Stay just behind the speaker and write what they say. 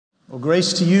Well,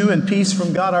 grace to you and peace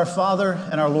from God our Father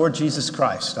and our Lord Jesus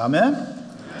Christ. Amen?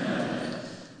 Amen.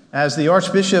 As the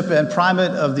Archbishop and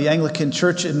Primate of the Anglican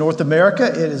Church in North America,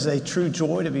 it is a true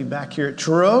joy to be back here at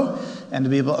Truro and to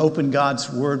be able to open God's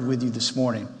Word with you this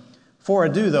morning. Before I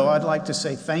do, though, I'd like to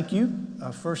say thank you.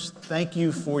 First, thank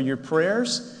you for your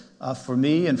prayers for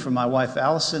me and for my wife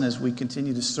Allison as we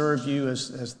continue to serve you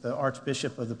as the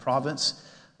Archbishop of the province.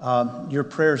 Your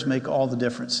prayers make all the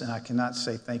difference, and I cannot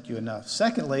say thank you enough.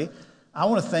 Secondly, I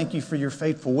want to thank you for your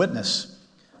faithful witness.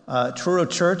 Truro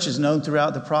Church is known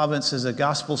throughout the province as a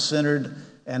gospel-centered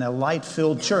and a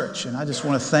light-filled church, and I just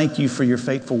want to thank you for your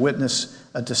faithful witness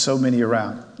to so many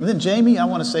around. And then, Jamie, I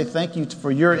want to say thank you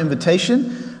for your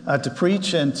invitation to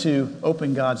preach and to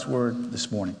open God's Word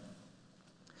this morning.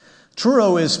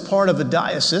 Truro is part of a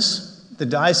diocese, the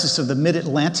Diocese of the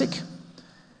Mid-Atlantic.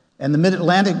 And the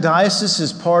Mid-Atlantic Diocese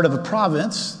is part of a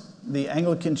province, the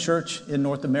Anglican Church in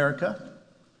North America.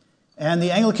 And the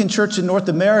Anglican Church in North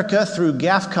America, through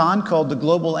GAFCON, called the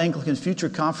Global Anglican Future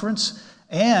Conference,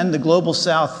 and the Global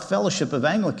South Fellowship of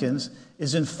Anglicans,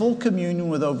 is in full communion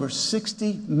with over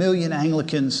 60 million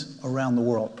Anglicans around the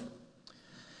world.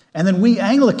 And then we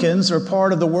Anglicans are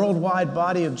part of the worldwide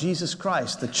body of Jesus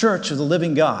Christ, the Church of the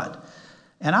Living God.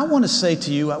 And I want to say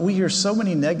to you, we hear so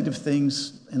many negative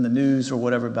things in the news or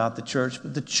whatever about the church,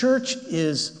 but the church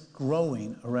is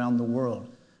growing around the world.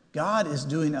 God is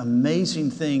doing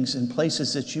amazing things in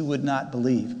places that you would not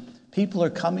believe. People are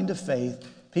coming to faith.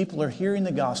 People are hearing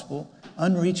the gospel.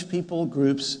 Unreached people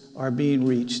groups are being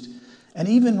reached. And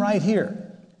even right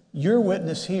here, your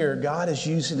witness here, God is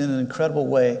using in an incredible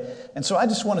way. And so I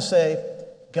just want to say,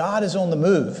 God is on the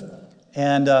move.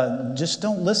 And just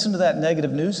don't listen to that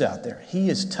negative news out there. He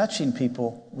is touching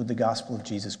people with the gospel of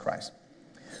Jesus Christ.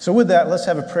 So with that, let's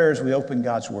have a prayer as we open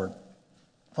God's Word.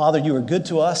 Father, you are good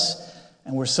to us,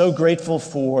 and we're so grateful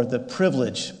for the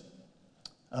privilege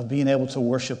of being able to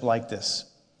worship like this.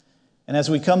 And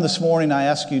as we come this morning, I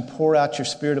ask you to pour out your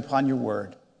Spirit upon your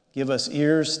Word. Give us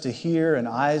ears to hear and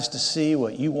eyes to see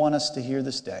what you want us to hear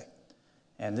this day.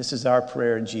 And this is our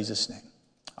prayer in Jesus' name.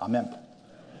 Amen.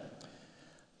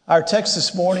 Our text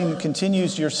this morning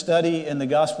continues your study in the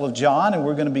Gospel of John, and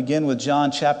we're going to begin with John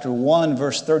chapter 1,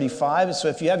 verse 35. So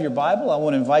if you have your Bible, I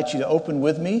want to invite you to open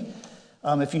with me.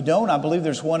 If you don't, I believe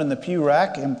there's one in the pew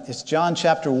rack, and it's John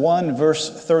chapter 1,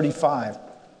 verse 35.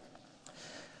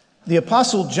 The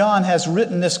Apostle John has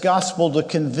written this Gospel to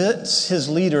convince his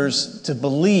leaders to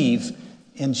believe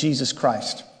in Jesus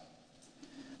Christ.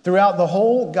 Throughout the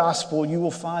whole Gospel, you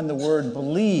will find the word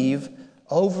believe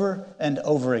over and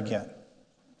over again.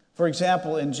 For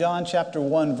example, in John chapter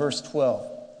 1, verse 12,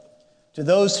 to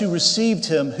those who received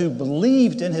him, who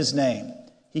believed in his name,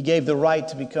 he gave the right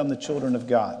to become the children of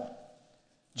God.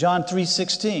 John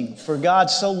 3:16, for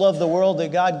God so loved the world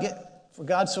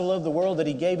that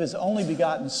he gave his only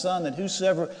begotten Son, that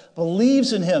whosoever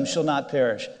believes in him shall not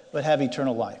perish, but have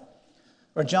eternal life.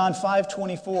 Or John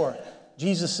 5:24,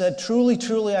 Jesus said, truly,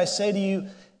 truly, I say to you,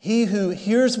 he who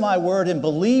hears my word and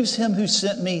believes him who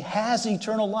sent me has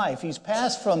eternal life. He's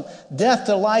passed from death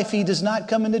to life. He does not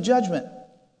come into judgment.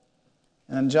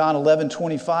 And in John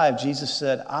 11:25, Jesus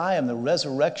said, I am the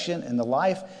resurrection and the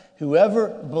life. Whoever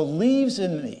believes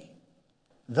in me,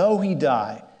 though he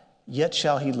die, yet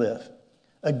shall he live.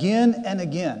 Again and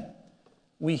again,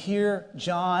 we hear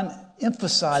John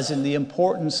emphasizing the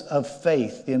importance of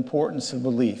faith, the importance of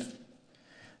belief.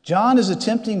 John is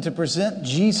attempting to present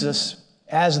Jesus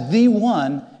as the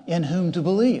one in whom to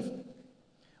believe.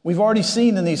 We've already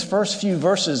seen in these first few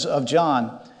verses of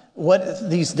John what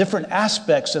these different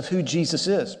aspects of who Jesus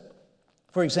is.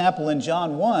 For example, in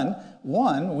John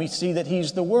 1:1, we see that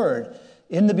he's the Word.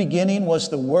 In the beginning was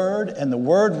the Word, and the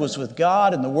Word was with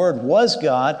God, and the Word was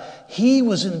God. He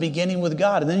was in the beginning with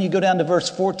God. And then you go down to verse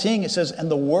 14, it says,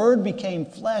 and the Word became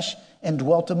flesh and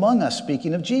dwelt among us,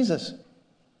 speaking of Jesus.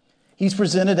 He's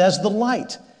presented as the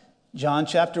light. John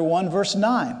chapter 1, verse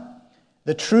 9.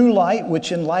 The true light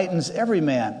which enlightens every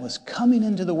man was coming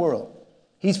into the world.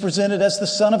 He's presented as the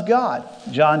Son of God.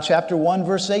 John chapter 1,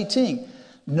 verse 18.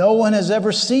 No one has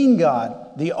ever seen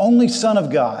God, the only Son of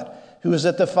God, who is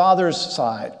at the Father's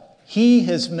side. He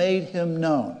has made him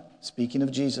known. Speaking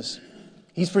of Jesus.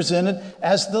 He's presented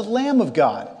as the Lamb of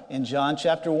God in John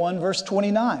chapter 1, verse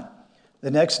 29. The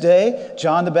next day,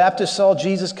 John the Baptist saw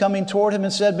Jesus coming toward him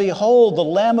and said, behold, the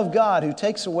Lamb of God who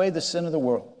takes away the sin of the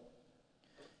world.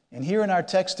 And here in our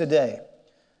text today,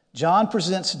 John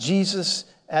presents Jesus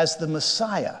as the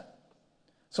Messiah.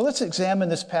 So let's examine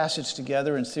this passage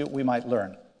together and see what we might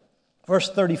learn. Verse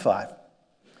 35.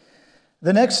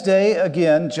 The next day,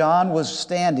 again, John was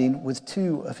standing with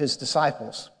two of his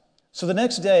disciples. So the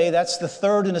next day, that's the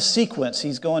third in a sequence.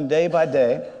 He's going day by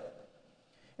day.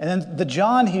 And then the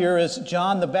John here is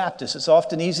John the Baptist. It's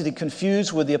often easy to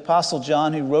confuse with the Apostle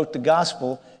John who wrote the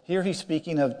gospel. Here he's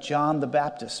speaking of John the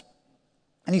Baptist.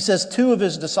 And he says two of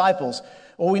his disciples.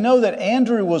 Well, we know that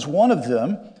Andrew was one of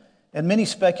them, and many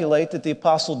speculate that the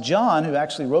Apostle John, who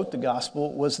actually wrote the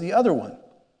gospel, was the other one.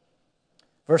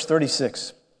 Verse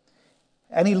 36.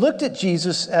 And he looked at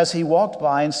Jesus as he walked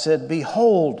by and said,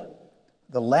 "Behold,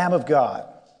 the Lamb of God."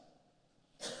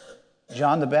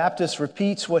 John the Baptist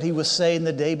repeats what he was saying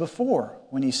the day before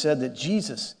when he said that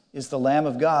Jesus is the Lamb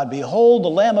of God. "Behold, the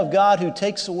Lamb of God who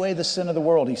takes away the sin of the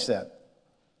world," he said.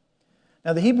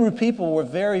 Now, the Hebrew people were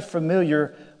very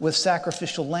familiar with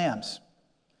sacrificial lambs.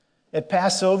 At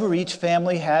Passover, each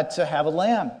family had to have a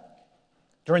lamb.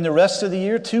 During the rest of the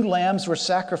year, 2 lambs were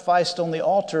sacrificed on the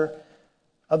altar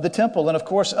of the temple. And of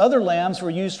course, other lambs were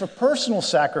used for personal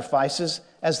sacrifices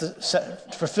as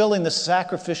fulfilling the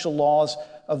sacrificial laws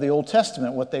of the Old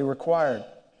Testament, what they required.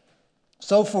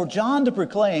 So for John to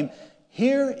proclaim,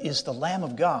 "Here is the Lamb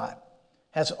of God,"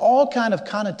 has all kind of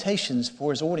connotations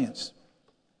for his audience.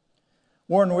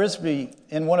 Warren Wiersbe,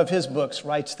 in one of his books,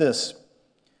 writes this.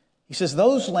 He says,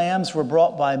 "Those lambs were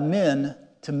brought by men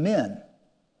to men.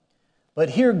 But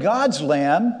here God's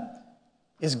lamb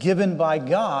is given by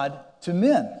God to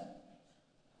men.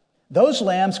 Those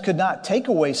lambs could not take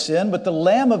away sin, but the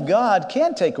Lamb of God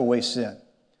can take away sin.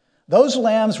 Those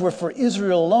lambs were for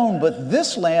Israel alone, but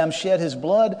this lamb shed his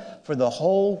blood for the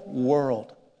whole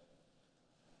world."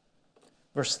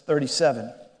 Verse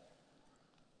 37.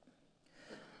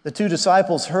 The 2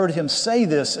 disciples heard him say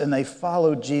this, and they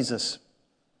followed Jesus.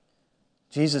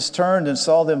 Jesus turned and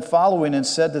saw them following and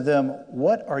said to them,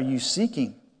 "What are you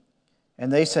seeking?"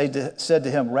 And they said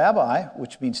to him, "Rabbi,"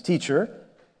 which means teacher,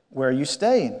 "where are you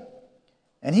staying?"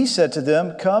 And he said to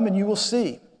them, "Come and you will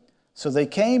see." So they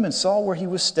came and saw where he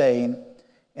was staying,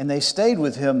 and they stayed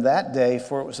with him that day,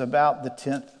 for it was about the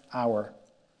 10th hour.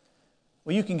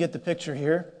 Well, you can get the picture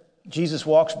here. Jesus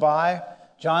walks by.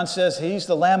 John says he's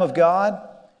the Lamb of God.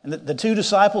 And the 2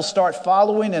 disciples start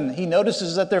following, and he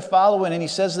notices that they're following, and he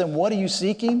says to them, "What are you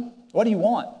seeking? What do you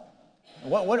want?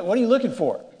 What are you looking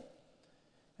for?"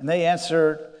 And they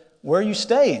answer, "Where are you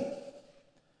staying?"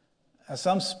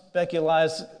 Some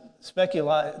speculate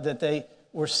that they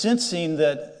were sensing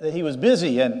that he was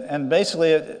busy, and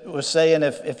basically it was saying,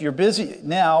 if you're busy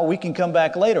now, we can come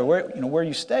back later. Where are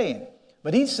you staying?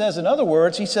 But he says, in other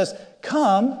words, he says,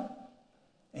 "Come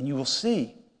and you will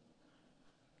see.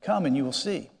 Come and you will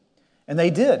see." And they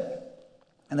did.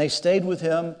 And they stayed with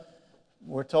him.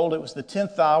 We're told it was the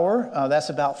 10th hour. That's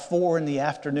about 4 in the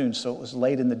afternoon, so it was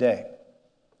late in the day.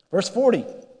 Verse 40.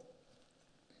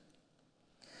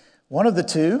 One of the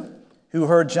 2 who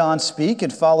heard John speak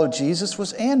and followed Jesus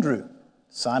was Andrew,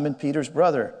 Simon Peter's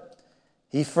brother.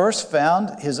 He first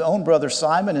found his own brother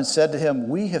Simon and said to him,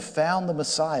 "We have found the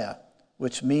Messiah,"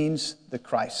 which means the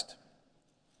Christ.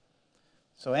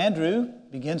 So Andrew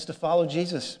begins to follow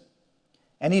Jesus.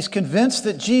 And he's convinced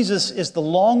that Jesus is the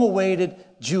long-awaited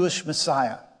Jewish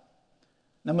Messiah.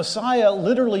 Now, Messiah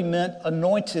literally meant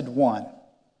anointed one.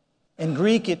 In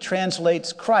Greek, it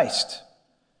translates Christ.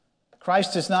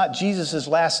 Christ is not Jesus'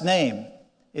 last name.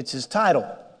 It's his title.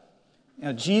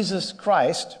 Jesus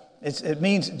Christ, it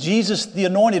means Jesus the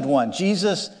anointed one,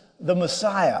 Jesus the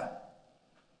Messiah.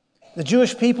 The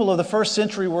Jewish people of the first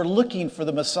century were looking for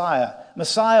the Messiah.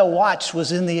 Messiah watch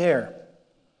was in the air.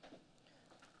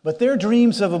 But their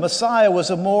dreams of a Messiah was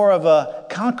more of a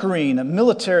conquering, a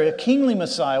military, a kingly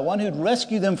Messiah, one who'd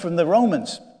rescue them from the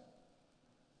Romans.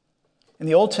 In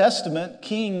the Old Testament,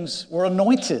 kings were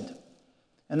anointed,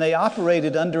 and they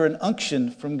operated under an unction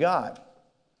from God.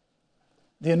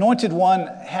 The anointed one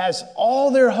has all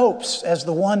their hopes as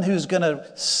the one who's going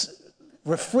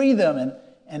to free them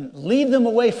and lead them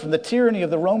away from the tyranny of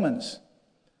the Romans.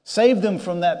 Save them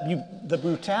from the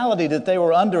brutality that they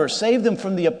were under, or save them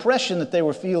from the oppression that they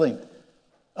were feeling.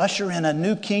 Usher in a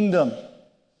new kingdom.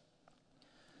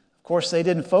 Of course, they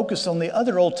didn't focus on the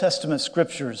other Old Testament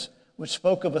scriptures, which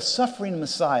spoke of a suffering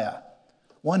Messiah,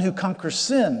 one who conquers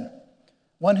sin,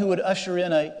 one who would usher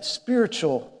in a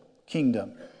spiritual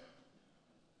kingdom.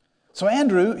 So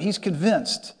Andrew, he's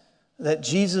convinced that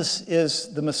Jesus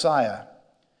is the Messiah.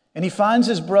 And he finds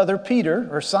his brother Peter,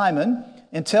 or Simon,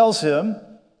 and tells him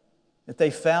that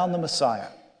they found the Messiah.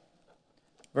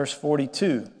 Verse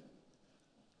 42.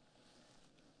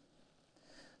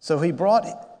 So he brought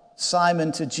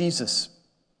Simon to Jesus.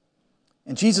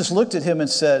 And Jesus looked at him and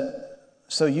said,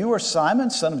 "So you are Simon,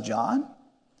 son of John?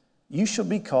 You shall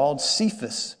be called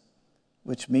Cephas,"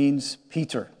 which means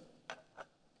Peter.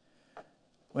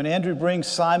 When Andrew brings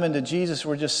Simon to Jesus,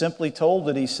 we're just simply told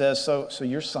that he says, so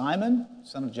you're Simon,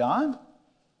 son of John?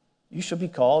 You shall be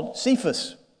called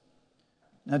Cephas.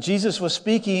 Now, Jesus was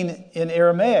speaking in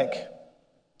Aramaic,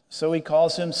 so he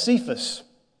calls him Cephas.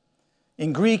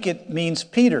 In Greek, it means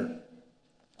Peter.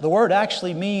 The word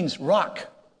actually means rock.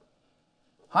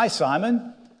 Hi,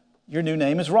 Simon. Your new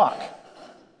name is Rock.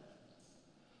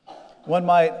 One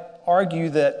might argue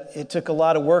that it took a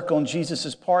lot of work on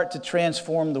Jesus' part to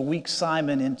transform the weak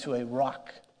Simon into a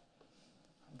rock,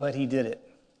 but he did it.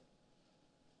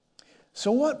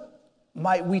 So what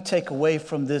might we take away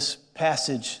from this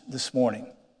passage this morning?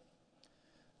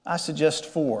 I suggest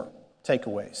 4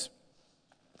 takeaways.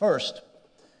 First,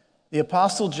 the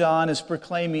Apostle John is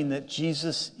proclaiming that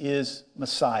Jesus is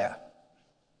Messiah.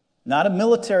 Not a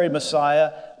military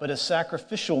Messiah, but a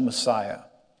sacrificial Messiah.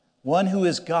 One who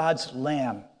is God's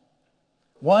Lamb.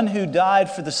 One who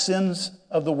died for the sins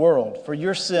of the world, for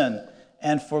your sin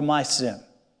and for my sin.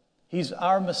 He's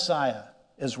our Messiah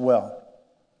as well.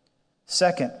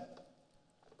 Second,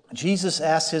 Jesus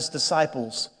asked his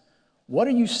disciples, what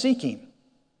are you seeking?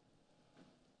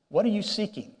 What are you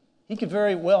seeking? He could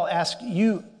very well ask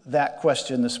you that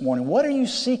question this morning. What are you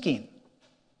seeking?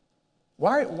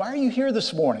 Why are you here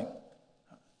this morning?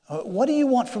 What do you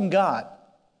want from God?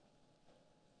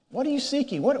 What are you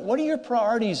seeking? What are your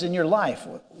priorities in your life?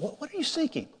 What are you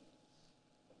seeking?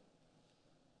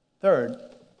 Third,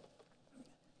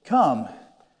 come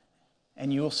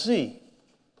and you will see.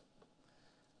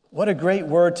 What a great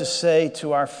word to say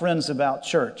to our friends about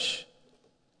church.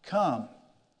 Come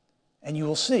and you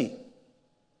will see.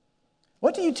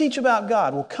 What do you teach about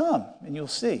God? Well, come and you'll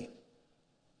see.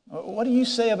 What do you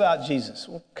say about Jesus?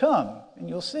 Well, come and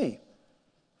you'll see.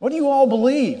 What do you all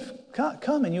believe?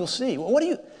 Come and you'll see.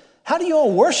 How do you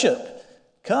all worship?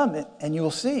 Come and you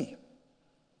will see.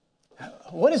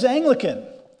 What is Anglican?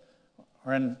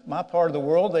 Or in my part of the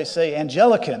world, they say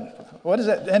Anglican. What is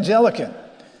that? Anglican.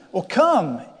 Well,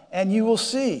 come and you will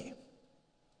see.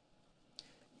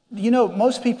 You know,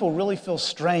 most people really feel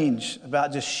strange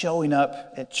about just showing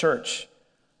up at church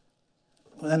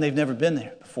when they've never been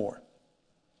there before.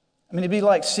 I mean, it'd be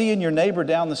like seeing your neighbor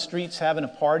down the streets having a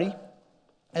party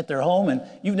at their home, and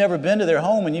you've never been to their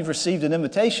home, and you've received an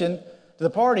invitation to the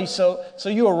party, so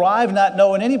you arrive not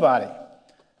knowing anybody.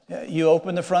 You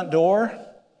open the front door,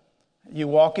 you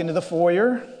walk into the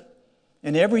foyer,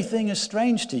 and everything is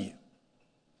strange to you.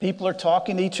 People are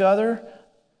talking to each other.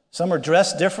 Some are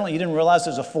dressed differently. You didn't realize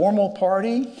there's a formal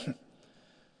party.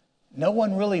 No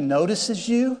one really notices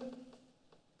you.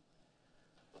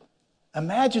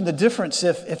 Imagine the difference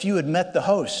if you had met the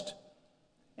host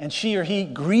and she or he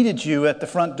greeted you at the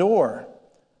front door,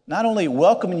 not only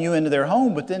welcoming you into their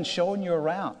home, but then showing you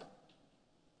around.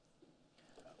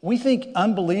 We think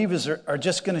unbelievers are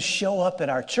just going to show up at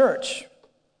our church.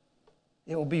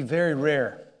 It will be very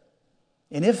rare.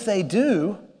 And if they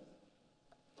do,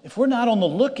 if we're not on the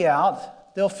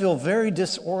lookout, they'll feel very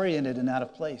disoriented and out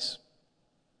of place.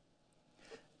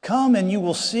 Come and you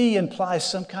will see implies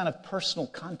some kind of personal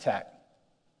contact.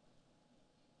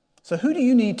 So who do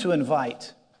you need to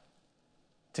invite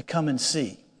to come and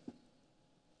see?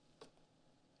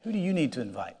 Who do you need to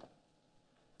invite?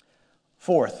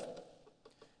 Fourth,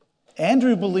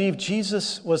 Andrew believed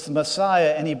Jesus was the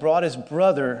Messiah, and he brought his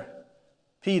brother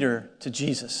Peter to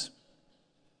Jesus.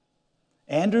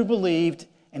 Andrew believed,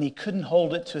 and he couldn't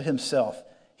hold it to himself.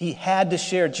 He had to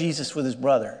share Jesus with his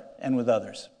brother and with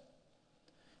others.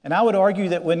 And I would argue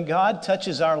that when God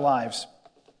touches our lives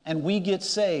and we get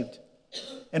saved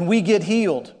and we get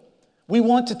healed, we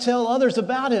want to tell others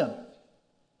about him.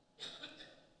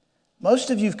 Most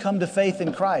of you have come to faith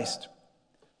in Christ.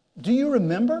 Do you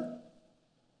remember?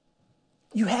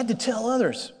 You had to tell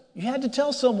others. You had to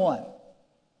tell someone.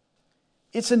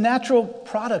 It's a natural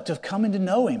product of coming to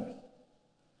know him.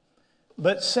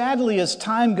 But sadly, as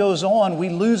time goes on, we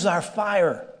lose our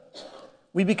fire.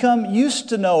 We become used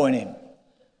to knowing him,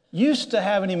 used to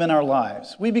having him in our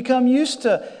lives. We become used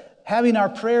to having our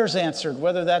prayers answered,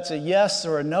 whether that's a yes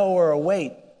or a no or a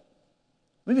wait.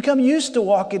 We become used to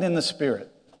walking in the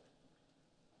Spirit.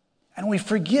 And we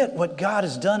forget what God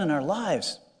has done in our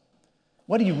lives,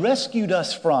 what he rescued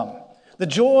us from, the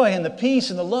joy and the peace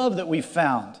and the love that we've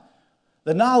found,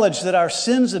 the knowledge that our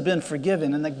sins have been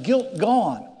forgiven and the guilt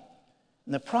gone,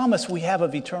 and the promise we have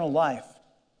of eternal life.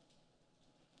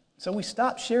 So we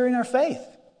stop sharing our faith.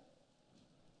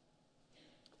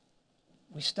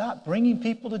 We stop bringing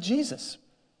people to Jesus.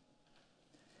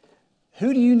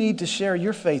 Who do you need to share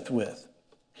your faith with?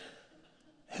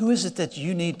 Who is it that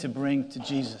you need to bring to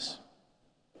Jesus?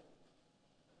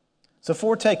 So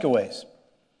 4 takeaways.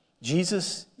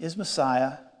 Jesus is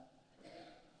Messiah.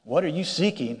 What are you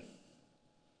seeking?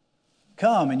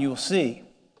 Come and you will see.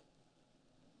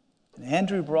 And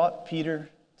Andrew brought Peter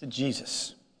to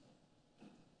Jesus.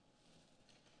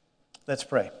 Let's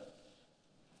pray.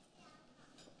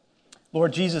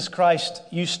 Lord Jesus Christ,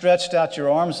 you stretched out your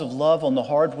arms of love on the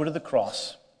hard wood of the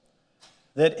cross,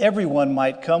 that everyone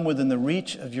might come within the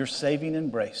reach of your saving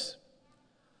embrace.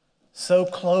 So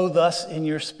clothe us in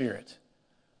your Spirit,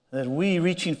 that we,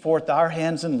 reaching forth our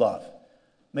hands in love,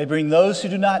 may bring those who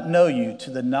do not know you to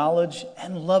the knowledge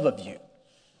and love of you.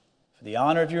 For the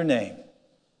honor of your name.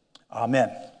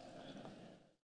 Amen.